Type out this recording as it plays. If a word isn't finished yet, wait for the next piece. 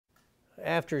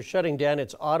After shutting down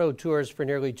its auto tours for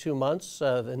nearly 2 months,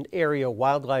 an area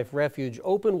wildlife refuge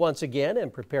opened once again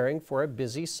and preparing for a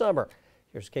busy summer.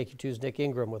 Here's KQ2's Nick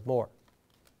Ingram with more.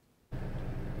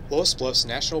 Loess Bluffs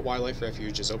National Wildlife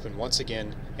Refuge is open once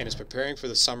again and is preparing for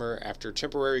the summer after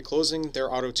temporarily closing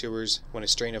their auto tours when a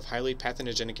strain of highly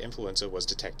pathogenic influenza was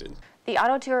detected. The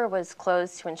auto tour was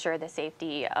closed to ensure the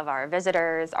safety of our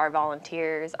visitors, our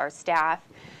volunteers, our staff,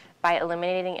 by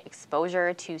eliminating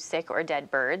exposure to sick or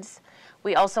dead birds.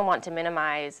 We also want to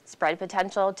minimize spread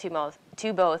potential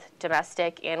to both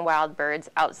domestic and wild birds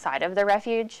outside of the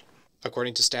refuge.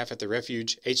 According to staff at the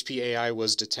refuge, HPAI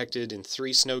was detected in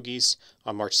 3 snow geese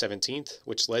on March 17th,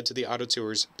 which led to the auto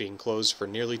tours being closed for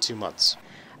nearly 2 months.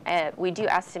 We do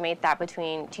estimate that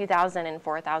between 2,000 and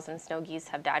 4,000 snow geese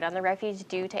have died on the refuge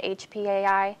due to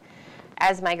HPAI.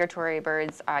 As migratory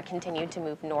birds continue to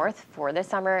move north for the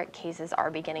summer, cases are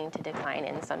beginning to decline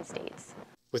in some states.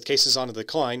 With cases on the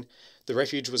decline, the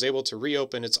refuge was able to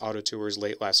reopen its auto tours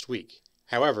late last week.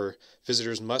 However,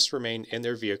 visitors must remain in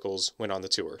their vehicles when on the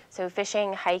tour. So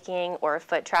fishing, hiking, or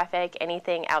foot traffic,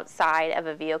 anything outside of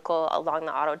a vehicle along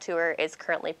the auto tour is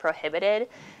currently prohibited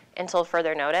until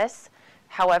further notice.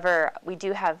 However, we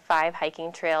do have 5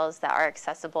 hiking trails that are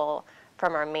accessible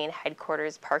from our main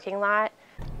headquarters parking lot.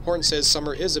 Horton says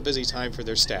summer is a busy time for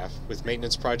their staff with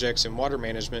maintenance projects and water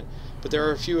management, but there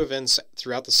are a few events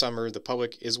throughout the summer the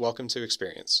public is welcome to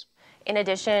experience. In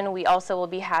addition, we also will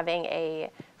be having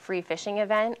a free fishing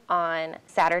event on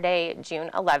Saturday, June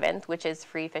 11th, which is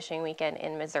Free Fishing Weekend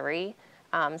in Missouri.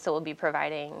 So we'll be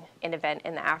providing an event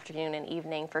in the afternoon and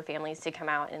evening for families to come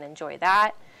out and enjoy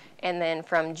that. And then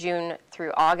from June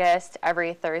through August,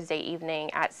 every Thursday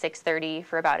evening at 6:30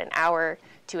 for about an hour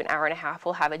to an hour and a half,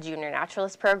 we'll have a junior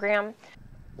naturalist program.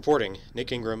 Reporting,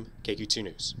 Nick Ingram, KQ2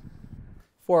 News.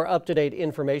 For up-to-date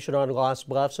information on Loess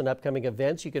Bluffs and upcoming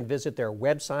events, you can visit their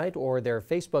website or their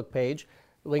Facebook page.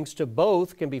 Links to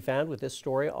both can be found with this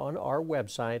story on our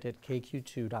website at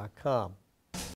kq2.com.